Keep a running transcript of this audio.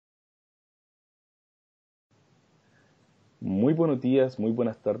Muy buenos días, muy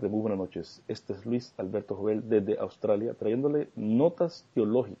buenas tardes, muy buenas noches. Este es Luis Alberto Jovel desde Australia, trayéndole notas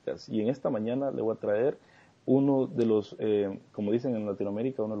teológicas. Y en esta mañana le voy a traer uno de los, como dicen en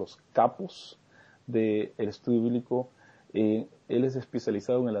Latinoamérica, uno de los capos del estudio bíblico. Él es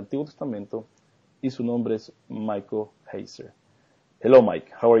especializado en el Antiguo Testamento y su nombre es Michael Heiser. Hello,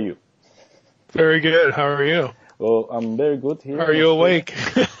 Mike. How are you? Very good. How are you? Well, I'm very good here. Are you awake?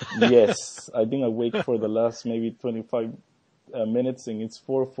 Yes, I've been awake for the last maybe 25 minutes, and it's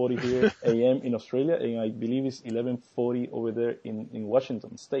 4:40 here a.m. in Australia, and I believe it's 11:40 over there in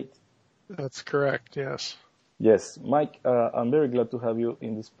Washington State. That's correct, yes. Yes, Mike, I'm very glad to have you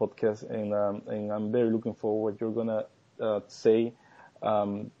in this podcast, and I'm very looking forward what you're going to say.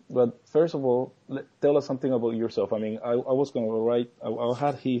 But first of all, tell us something about yourself. I mean, I was going to write, I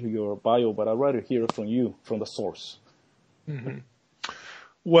had here your bio, but I'd rather hear it from you, from the source. Mm-hmm.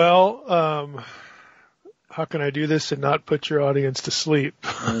 Well, how can I do this and not put your audience to sleep?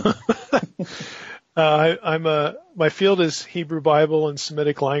 My field is Hebrew Bible and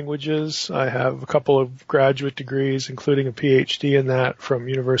Semitic languages. I have a couple of graduate degrees, including a PhD in that from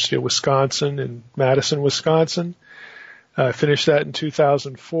University of Wisconsin in Madison, Wisconsin. I finished that in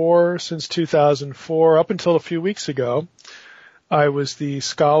 2004. Since 2004, up until a few weeks ago, I was the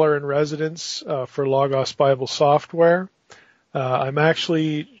scholar in residence for Logos Bible Software. I'm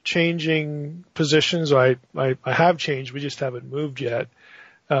actually changing positions. I have changed. We just haven't moved yet.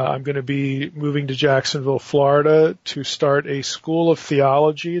 I'm going to be moving to Jacksonville, Florida to start a school of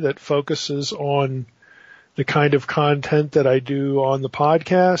theology that focuses on the kind of content that I do on the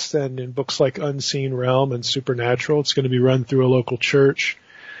podcast and in books like Unseen Realm and Supernatural. It's going to be run through a local church.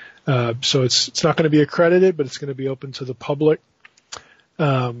 So it's not going to be accredited, but it's going to be open to the public.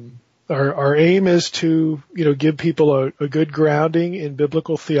 Our aim is to, give people a good grounding in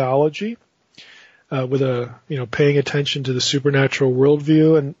biblical theology, with paying attention to the supernatural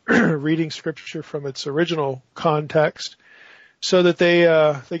worldview and reading scripture from its original context so that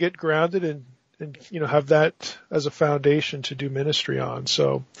they get grounded and have that as a foundation to do ministry on.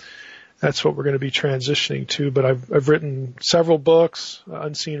 So that's what we're going to be transitioning to. But I've written several books.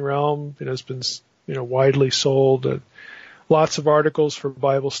 Unseen Realm, has been, widely sold. Lots of articles for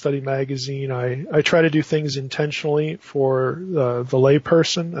Bible Study Magazine. I try to do things intentionally for the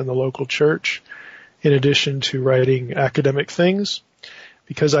layperson and the local church, in addition to writing academic things,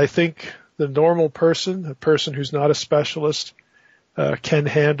 because I think the normal person, a person who's not a specialist, can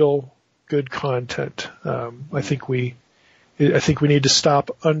handle good content. I think we need to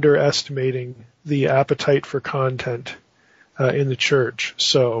stop underestimating the appetite for content in the church.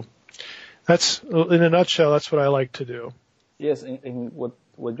 So that's, in a nutshell, that's what I like to do. Yes, and what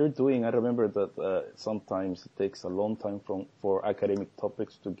you're doing, I remember that sometimes it takes a long time for academic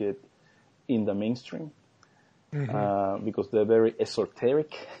topics to get in the mainstream, because they're very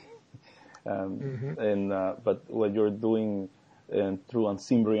esoteric. But what you're doing through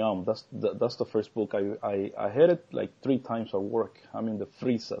Unseen Realm, that's the first book. I had it like 3 times at work. I'm in the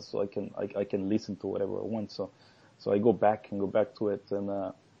freezer, so I can listen to whatever I want. So I go back to it,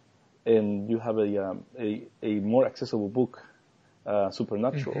 and you have a more accessible book,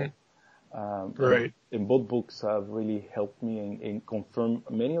 Supernatural. Right. And both books have really helped me and confirm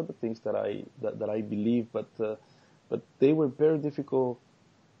many of the things that I believe, but they were very difficult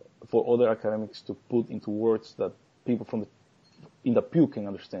for other academics to put into words that people in the pew can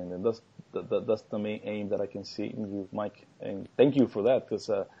understand. And that's the main aim that I can see in you, Mike. And thank you for that,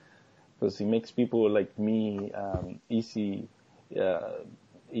 because it makes people like me easy.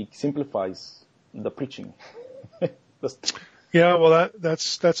 It simplifies the preaching. Yeah, well,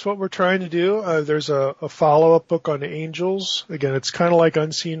 that's what we're trying to do. There's a follow-up book on angels. Again, it's kind of like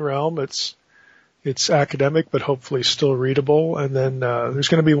Unseen Realm. It's academic, but hopefully still readable. And then there's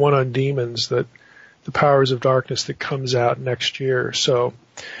going to be one on demons, the powers of darkness, that comes out next year. So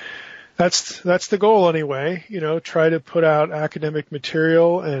that's the goal anyway. Try to put out academic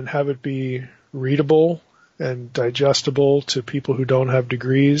material and have it be readable and digestible to people who don't have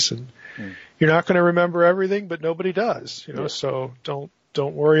degrees. And you're not going to remember everything, but nobody does, so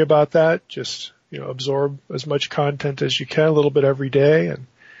don't worry about that. Just, absorb as much content as you can, a little bit every day. And,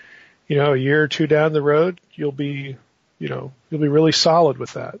 a year or 2 down the road, you'll be really solid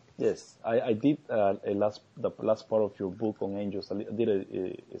with that. Yes. I did, the last part of your book on angels. I did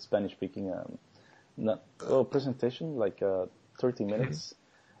a Spanish speaking, presentation, like, 30 minutes.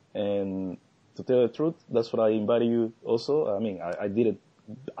 And to tell the truth, that's what I invited you also. I mean, I did it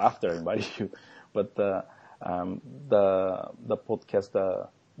after I invited you, but the podcast,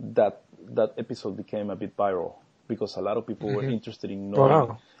 that episode became a bit viral because a lot of people were interested in knowing.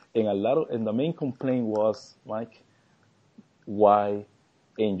 Wow. And the main complaint was, Mike, why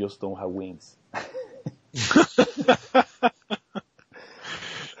angels don't have wings.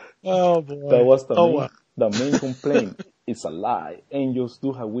 Oh boy. That was the main complaint. It's a lie. Angels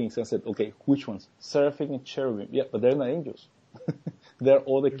do have wings. I said, okay, which ones? Seraphim and cherubim. Yeah, but they're not angels. They're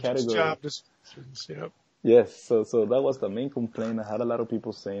all the categories. Job descriptions, yep. Yes, so that was the main complaint. I had a lot of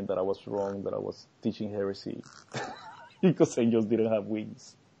people saying that I was wrong, that I was teaching heresy because angels didn't have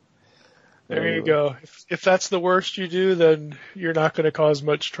wings. There you go. If that's the worst you do, then you're not going to cause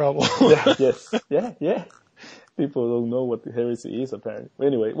much trouble. Yeah. People don't know what the heresy is, apparently.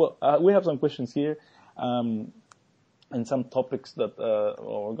 Anyway, well, we have some questions here, and some topics that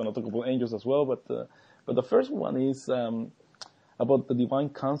we're going to talk about angels as well. But the first one is about the divine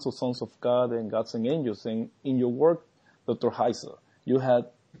council, sons of God and gods and angels. And in your work, Dr. Heiser, you had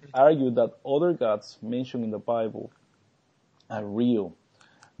argued that other gods mentioned in the Bible are real.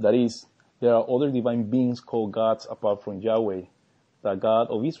 That is, there are other divine beings called gods apart from Yahweh, the God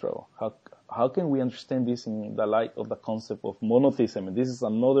of Israel. How can we understand this in the light of the concept of monotheism? And this is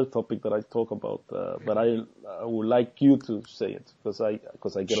another topic that I talk about, but I would like you to say it because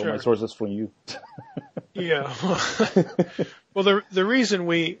I get all my sources from you. Yeah. Well, the reason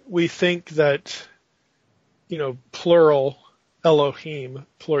we think that, plural Elohim,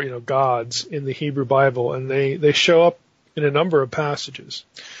 plural, gods in the Hebrew Bible, and they show up in a number of passages.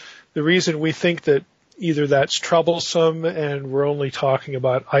 The reason we think that either that's troublesome and we're only talking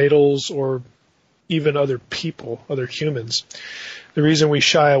about idols or even other people, other humans, the reason we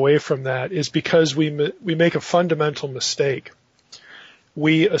shy away from that is because we make a fundamental mistake.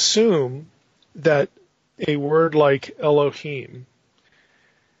 We assume that a word like Elohim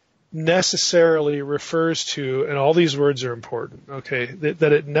necessarily refers to, and all these words are important, okay,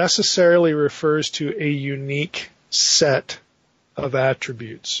 that it necessarily refers to a unique set of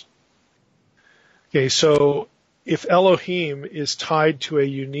attributes. Okay, so if Elohim is tied to a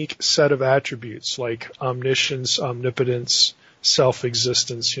unique set of attributes like omniscience, omnipotence,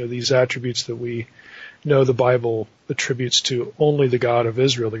 self-existence, these attributes that we know the Bible attributes to only the God of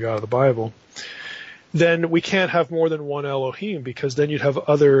Israel, the God of the Bible, then we can't have more than one Elohim because then you'd have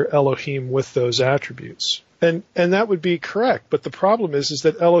other Elohim with those attributes. And that would be correct, but the problem is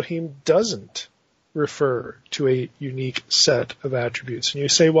that Elohim doesn't refer to a unique set of attributes. And you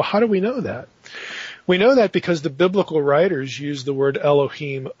say, well, how do we know that? We know that because the biblical writers use the word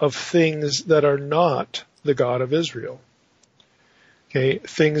Elohim of things that are not the God of Israel. Okay,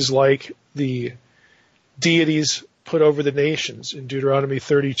 things like the deities put over the nations in Deuteronomy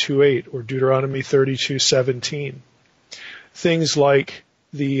 32:8 or Deuteronomy 32:17. Things like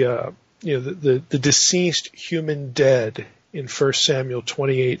the deceased human dead in 1 Samuel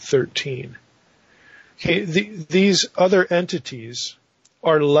 28:13. Okay, these other entities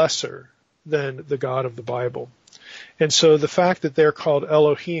are lesser than the God of the Bible. And so the fact that they're called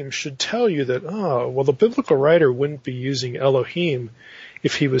Elohim should tell you that, the biblical writer wouldn't be using Elohim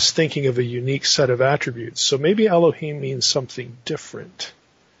if he was thinking of a unique set of attributes. So maybe Elohim means something different.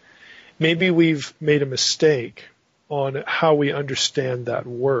 Maybe we've made a mistake on how we understand that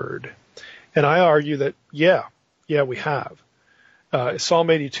word. And I argue that, yeah, we have. Psalm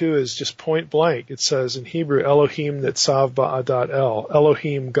 82 is just point blank. It says in Hebrew, Elohim netzav ba'adat el,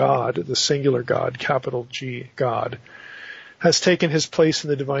 Elohim God, the singular God, capital G, God, has taken his place in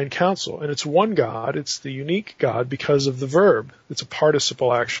the divine council. And it's one God, it's the unique God because of the verb. It's a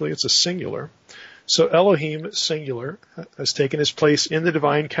participle actually, it's a singular. So Elohim, singular, has taken his place in the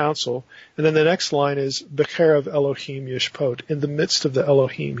divine council. And then the next line is, B'cherev Elohim yishpot, in the midst of the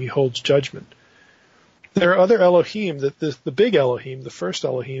Elohim he holds judgment. There are other Elohim that the big Elohim, the first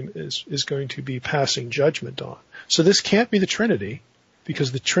Elohim, is going to be passing judgment on. So this can't be the Trinity,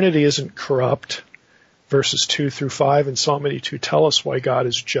 because the Trinity isn't corrupt. Verses 2 through 5 in Psalm 82 tell us why God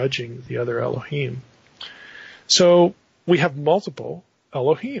is judging the other Elohim. So we have multiple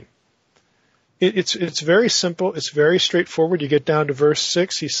Elohim. It's very simple. It's very straightforward. You get down to verse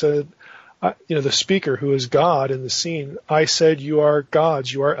 6. He said, the speaker who is God in the scene, I said, you are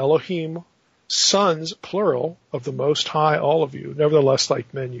gods, you are Elohim, sons, plural, of the Most High, all of you. Nevertheless,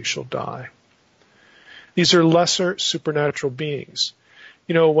 like men, you shall die. These are lesser supernatural beings.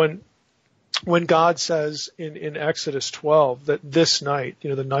 When God says in Exodus 12 that this night,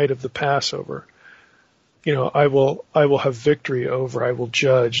 the night of the Passover, I will have victory over, I will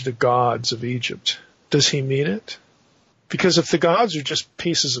judge the gods of Egypt. Does he mean it? Because if the gods are just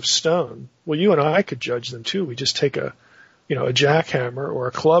pieces of stone, well, you and I could judge them too. We just take a jackhammer or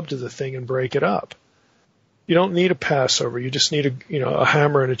a club to the thing and break it up. You don't need a Passover. You just need a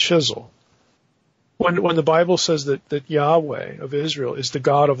hammer and a chisel. When the Bible says that Yahweh of Israel is the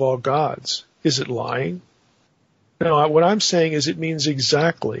God of all gods, is it lying? No, what I'm saying is it means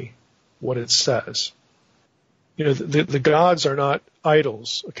exactly what it says. The gods are not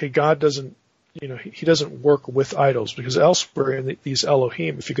idols. Okay, God doesn't, he doesn't work with idols, because elsewhere in these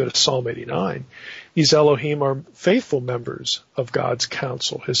Elohim, if you go to Psalm 89, these Elohim are faithful members of God's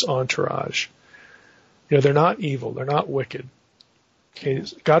council, his entourage. They're not evil. They're not wicked. Okay,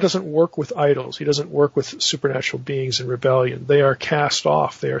 God doesn't work with idols. He doesn't work with supernatural beings in rebellion. They are cast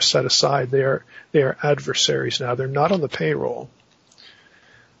off. They are set aside. They are adversaries now. They're not on the payroll.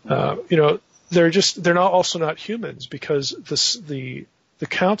 They're also not humans, because the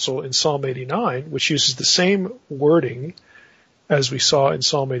council in Psalm 89, which uses the same wording as we saw in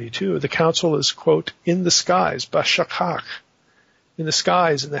Psalm 82, the council is, quote, in the skies, bashakach, in the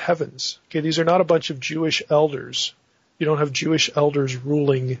skies, in the heavens. Okay, these are not a bunch of Jewish elders. You don't have Jewish elders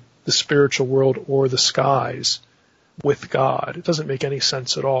ruling the spiritual world or the skies with God. It doesn't make any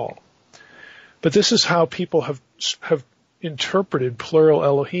sense at all. But this is how people have interpreted plural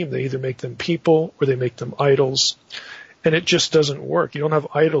Elohim. They either make them people or they make them idols. And it just doesn't work. You don't have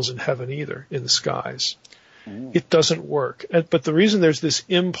idols in heaven either, in the skies. It doesn't work. But the reason there's this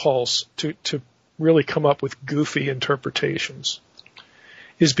impulse to really come up with goofy interpretations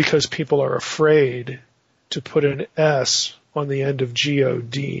is because people are afraid to put an S on the end of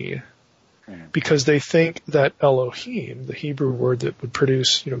God, because they think that Elohim, the Hebrew word that would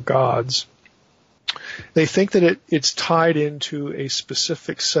produce, gods, they think that it's tied into a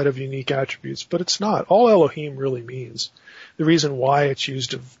specific set of unique attributes, but it's not. All Elohim really means, the reason why it's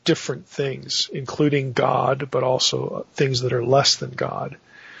used of different things, including God, but also things that are less than God,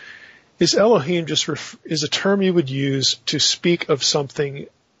 is Elohim is a term you would use to speak of something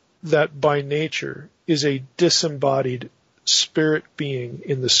that by nature is a disembodied spirit being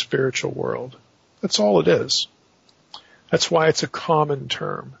in the spiritual world. That's all it is. That's why it's a common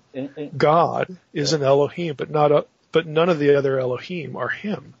term. God is an Elohim, but none of the other Elohim are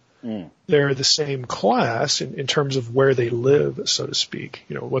him. They're the same class in terms of where they live, so to speak,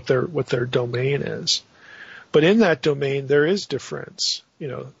 what their domain is. But in that domain, there is difference.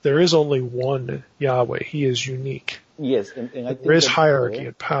 There is only one Yahweh. He is unique. Yes, and I think there is hierarchy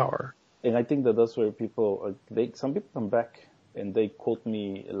and power. And I think that's where some people come back and they quote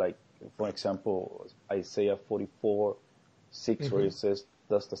me, like, for example, Isaiah 44:6, where it says,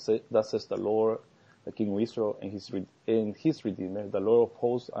 "Thus says the Lord, the King of Israel, and his Redeemer, the Lord of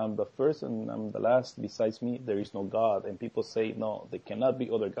hosts, I'm the first and I'm the last. Besides me, there is no God." And people say, no, there cannot be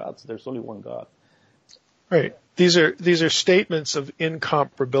other gods. There's only one God. Right. These are statements of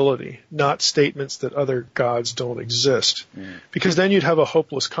incomparability, not statements that other gods don't exist. Because then you'd have a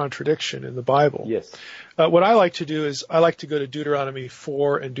hopeless contradiction in the Bible. Yes. What I like to do is I like to go to Deuteronomy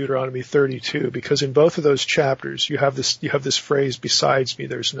 4 and Deuteronomy 32, because in both of those chapters you have this phrase, "Besides me,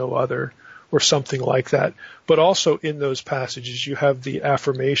 there's no other," or something like that. But also in those passages you have the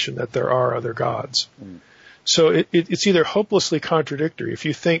affirmation that there are other gods. So it's either hopelessly contradictory. If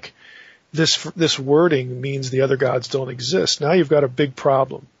you think this wording means the other gods don't exist, now you've got a big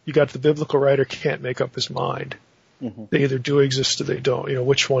problem. You got the biblical writer can't make up his mind. They either do exist or they don't.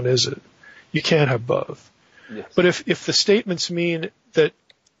 Which one is it? You can't have both. Yes. But if the statements mean that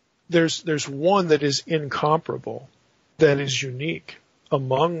there's one that is incomparable, that is unique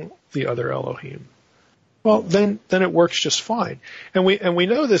among the other Elohim, well, then it works just fine. And we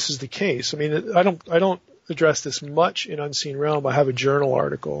know this is the case. I mean, I don't address this much in Unseen Realm. I have a journal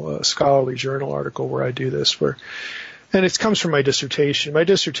article, a scholarly journal article where I do this, and it comes from my dissertation. My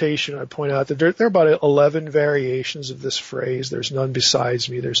dissertation, I point out that there are about 11 variations of this phrase. There's none besides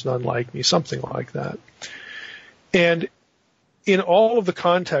me. There's none like me, something like that. And in all of the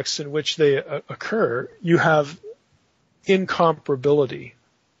contexts in which they occur, you have incomparability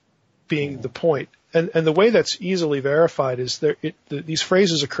being the point. And the way that's easily verified is these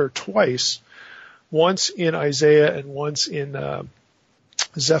phrases occur twice, once in Isaiah and once in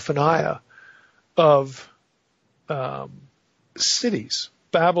Zephaniah, of cities.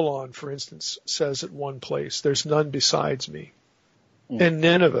 Babylon, for instance, says at one place, "There's none besides me." And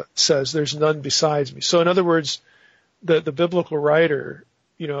Nineveh says, "There's none besides me." So in other words, the biblical writer,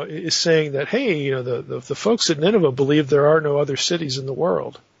 is saying that, hey, the folks at Nineveh believe there are no other cities in the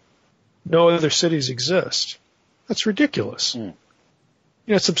world. No other cities exist. That's ridiculous.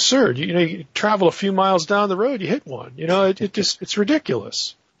 It's absurd. You travel a few miles down the road, you hit one. It's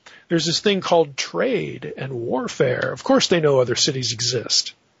ridiculous. There's this thing called trade and warfare. Of course they know other cities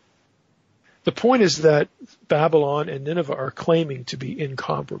exist. The point is that Babylon and Nineveh are claiming to be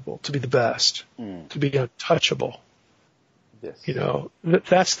incomparable, to be the best, to be untouchable. Yes.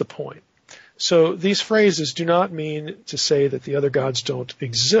 That's the point. So these phrases do not mean to say that the other gods don't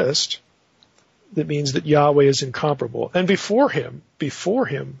exist. that means that Yahweh is incomparable. And before him,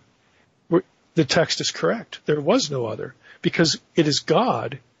 the text is correct. There was no other, because it is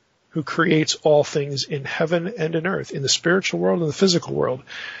God who creates all things in heaven and in earth, in the spiritual world and the physical world.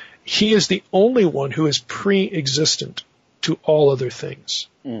 He is the only one who is pre-existent to all other things.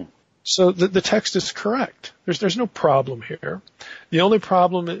 So the text is correct. There's no problem here. The only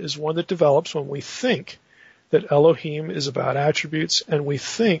problem is one that develops when we think that Elohim is about attributes, and we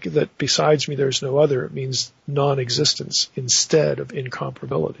think that besides me there's no other. It means non-existence instead of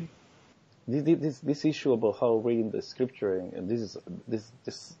incomparability. This issue about how reading the scripture, and this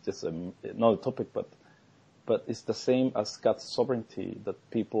is just not a topic, but it's the same as God's sovereignty that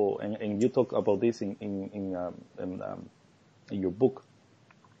people, and you talk about this in your book,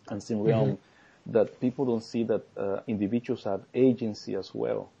 Unseen Realm, that people don't see that individuals have agency as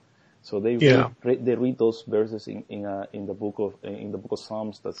well. So they read those verses in the book of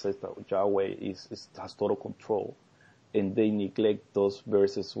Psalms that says that Yahweh has total control, and they neglect those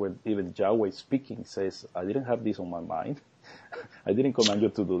verses where even Yahweh speaking says, "I didn't have this on my mind. I didn't command you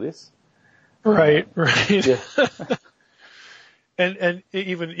to do this." Right. Yeah. And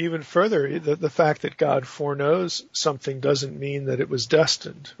even further, the fact that God foreknows something doesn't mean that it was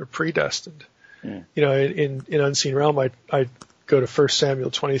destined or predestined. You know, in Unseen Realm, I go to 1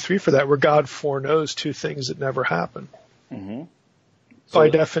 Samuel 23 for that, where God foreknows two things that never happen. By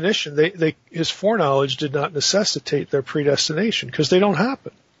definition, his foreknowledge did not necessitate their predestination, because they don't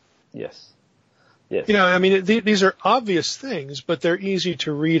happen. Yes. You know, I mean, these are obvious things, but they're easy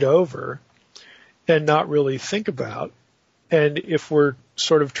to read over and not really think about. And if we're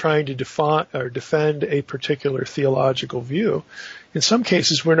sort of trying to defend a particular theological view, in some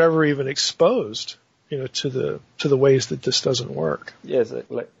cases we're never even exposed, you know, to the ways that this doesn't work. Yes,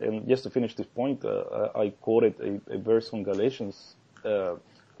 and just to finish this point, I quoted a verse from Galatians,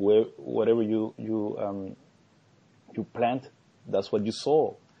 where whatever you plant, that's what you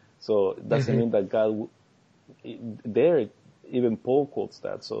sow. So it doesn't mean that God there. Even Paul quotes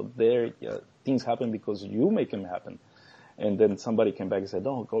that. So there, things happen because you make them happen. And then somebody came back and said,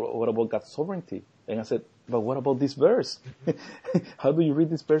 "Oh, what about God's sovereignty?" And I said, "But what about this verse? How do you read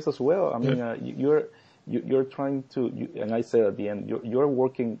this verse as well? I mean, you're trying to." And I said at the end, you're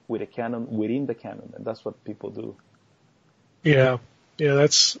working with a canon within the canon, and that's what people do. Yeah,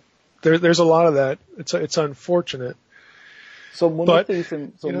 that's there's a lot of that. It's unfortunate. So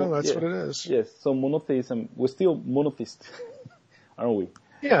monotheism, but, that's what it is. Yes. So monotheism, we're still monotheists, aren't we?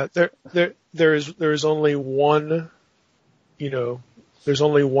 Yeah. There is only one. You know, there's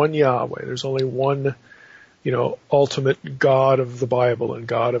only one Yahweh. There's only one, you know, ultimate God of the Bible and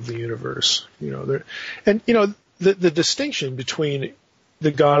God of the universe. You know, the distinction between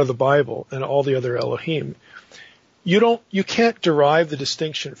the God of the Bible and all the other Elohim, you can't derive the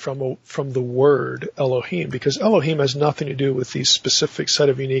distinction from the word Elohim, because Elohim has nothing to do with these specific set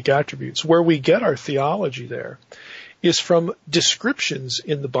of unique attributes. Where we get our theology there is from descriptions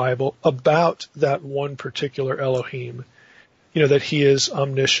in the Bible about that one particular Elohim. You know, that he is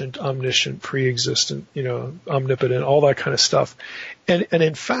omniscient, pre-existent, you know, omnipotent, all that kind of stuff. And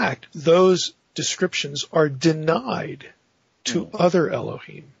in fact, those descriptions are denied to other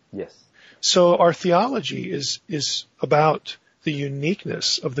Elohim. Yes. So our theology is about the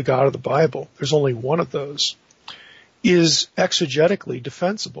uniqueness of the God of the Bible. There's only one of those. Is exegetically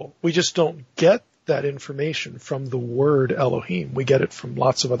defensible. We just don't get that information from the word Elohim. We get it from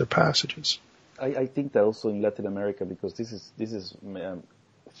lots of other passages. I think that also in Latin America, because this is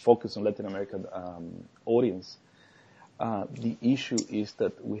focused on Latin American audience. The issue is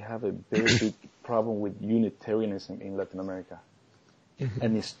that we have a very big problem with Unitarianism in Latin America,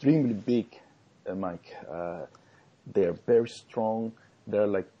 and extremely big, Mike. They're very strong. They're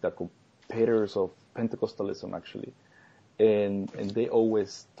like the competitors of Pentecostalism, actually, and they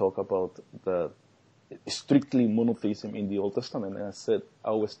always talk about the strictly monotheism in the Old Testament. And I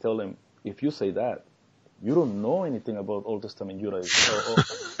always tell them, if you say that, you don't know anything about Old Testament Judaism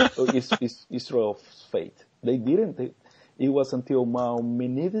or Israel's faith. They didn't. It was until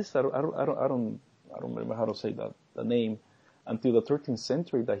Maimonides, I don't remember how to say that the name, until the 13th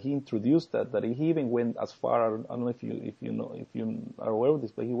century that he introduced that he even went as far. I don't know if you are aware of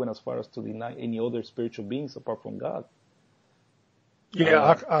this, but he went as far as to deny any other spiritual beings apart from God.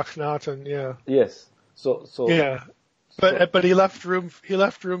 Yeah, Akhenaten. Yeah. Yes. So. Yeah. But he left room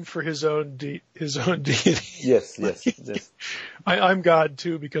for his own deity. Yes. I'm God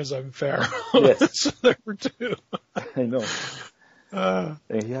too because I'm Pharaoh. Yes. So there were two. I know.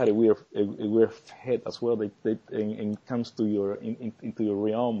 And he had a weird head as well. It comes to into your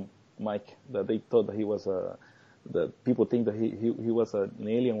realm, Mike, that they thought that he was that people think that he was an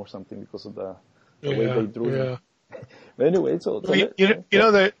alien or something because of the way they drew him. But anyway, so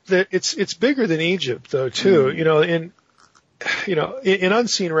that it's bigger than Egypt though too. In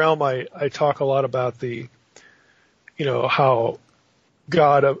Unseen Realm, I talk a lot about how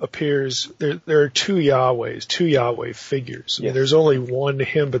God appears. There are two Yahweh figures. I mean, there's only one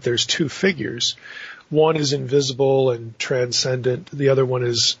Him, but there's two figures. One is invisible and transcendent. The other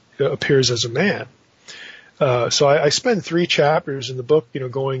one appears as a man. So I spend 3 chapters in the book,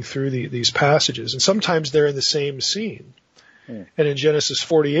 going through these passages, and sometimes they're in the same scene. And in Genesis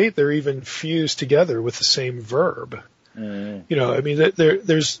 48, they're even fused together with the same verb. I mean,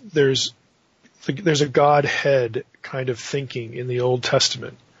 there's a Godhead kind of thinking in the Old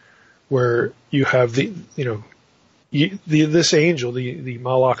Testament, where you have this angel, the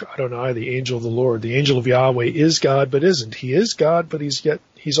Malach Adonai, the angel of the Lord, the angel of Yahweh is God, but isn't. He is God, but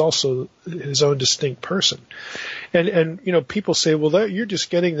he's also his own distinct person. And people say, well, you're just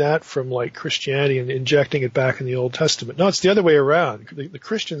getting that from like Christianity and injecting it back in the Old Testament. No, it's the other way around. The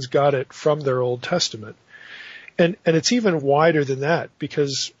Christians got it from their Old Testament. And it's even wider than that,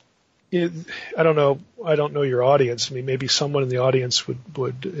 because I don't know your audience. I mean, maybe someone in the audience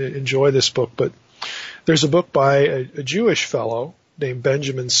would enjoy this book, but there's a book by a Jewish fellow named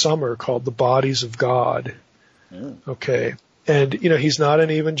Benjamin Summer called The Bodies of God. Okay. And, he's not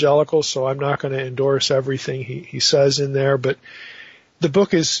an evangelical, so I'm not going to endorse everything he says in there, but the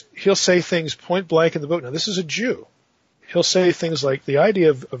book he'll say things point blank in the book. Now, this is a Jew. He'll say things like the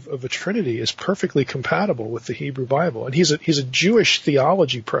idea of a Trinity is perfectly compatible with the Hebrew Bible. And he's a Jewish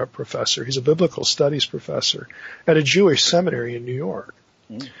theology professor. He's a biblical studies professor at a Jewish seminary in New York.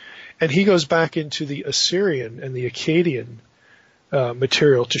 And he goes back into the Assyrian and the Akkadian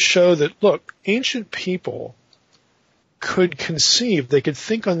material to show that, look, ancient people could conceive, they could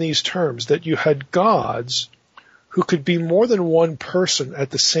think on these terms, that you had gods who could be more than one person at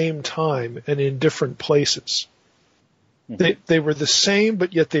the same time and in different places. They were the same,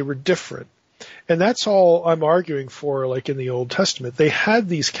 but yet they were different. And that's all I'm arguing for, like in the Old Testament. They had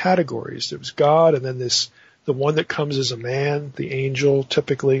these categories. There was God, and then the one that comes as a man, the angel,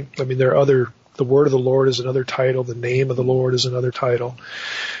 typically. I mean, there are the word of the Lord is another title, the name of the Lord is another title.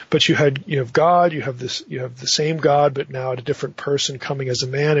 But you have God, you have the same God, but now a different person coming as a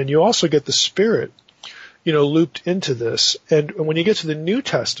man, and you also get the Spirit, looped into this. And when you get to the New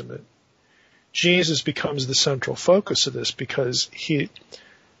Testament, Jesus becomes the central focus of this, because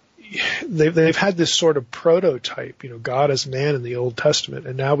they've had this sort of prototype, God as man in the Old Testament,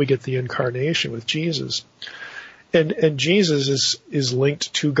 and now we get the incarnation with Jesus. And Jesus is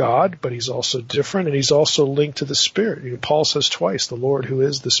linked to God, but he's also different, and he's also linked to the Spirit. Paul says twice, the Lord who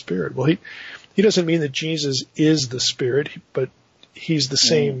is the Spirit. Well, he doesn't mean that Jesus is the Spirit, but he's the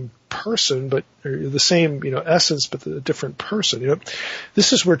same person, or the same, essence, but a different person.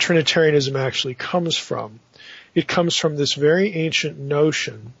 This is where Trinitarianism actually comes from. It comes from this very ancient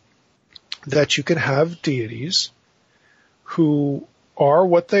notion that you can have deities who are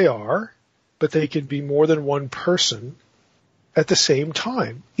what they are, but they can be more than one person at the same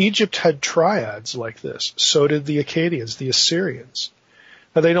time. Egypt had triads like this. So did the Akkadians, the Assyrians.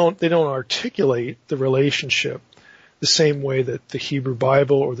 Now they don't articulate the relationship the same way that the Hebrew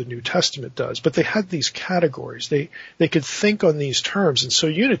Bible or the New Testament does, but they had these categories. They could think on these terms. And so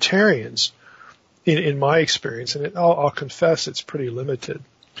Unitarians, in my experience, and I'll confess it's pretty limited,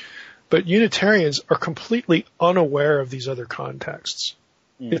 but Unitarians are completely unaware of these other contexts.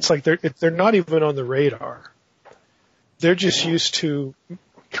 It's like they're not even on the radar. They're just used to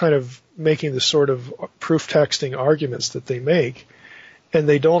kind of making the sort of proof texting arguments that they make, and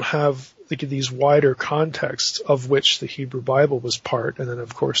they don't have these wider contexts of which the Hebrew Bible was part, and then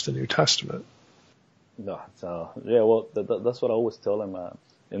of course the New Testament. No, so well, that's what I always tell them.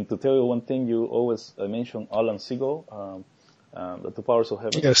 And to tell you one thing, you always mention Alan Siegel. The Two Powers of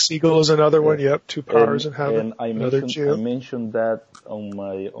Heaven. Yeah, Siegel is another one. Yep, Two Powers in Heaven. And I mentioned that on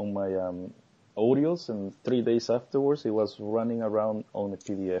my audios, and 3 days afterwards, it was running around on a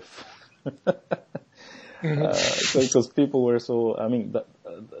PDF. Because people were so. I mean,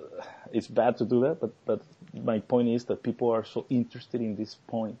 it's bad to do that, but my point is that people are so interested in this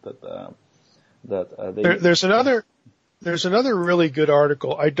point that There's another really good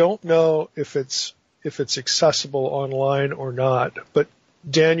article. I don't know if it's accessible online or not, but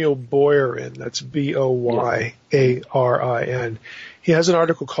Daniel Boyarin, that's Boyarin, he has an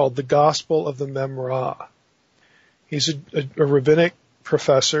article called The Gospel of the Memra. He's a rabbinic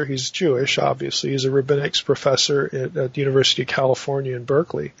professor. He's Jewish, obviously. He's a rabbinics professor at the University of California in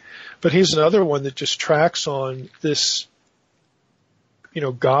Berkeley. But he's another one that just tracks on this,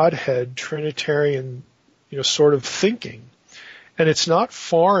 Godhead, Trinitarian, sort of thinking. And it's not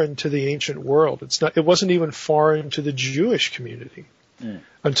foreign to the ancient world. It wasn't even foreign to the Jewish community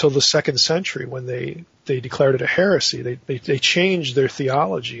until the 2nd century when they declared it a heresy. They changed their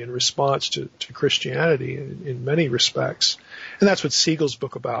theology in response to Christianity in many respects. And that's what Siegel's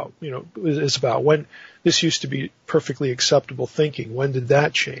book is about. When this used to be perfectly acceptable thinking, when did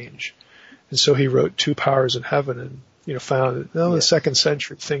that change? And so he wrote Two Powers in Heaven and, found that in the 2nd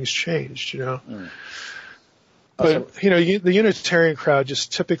century things changed, But, the Unitarian crowd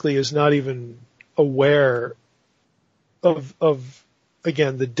just typically is not even aware of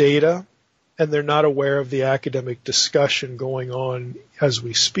again, the data, and they're not aware of the academic discussion going on as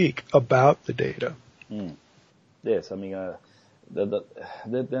we speak about the data. Yes, I mean, they're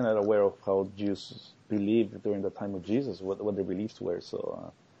not aware of how Jews believed during the time of Jesus, what their beliefs were.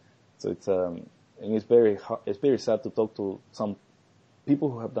 So it's it's very sad to talk to some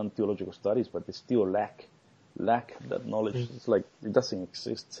people who have done theological studies, but they still lack that knowledge. It's like it doesn't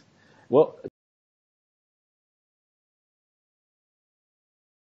exist. Well,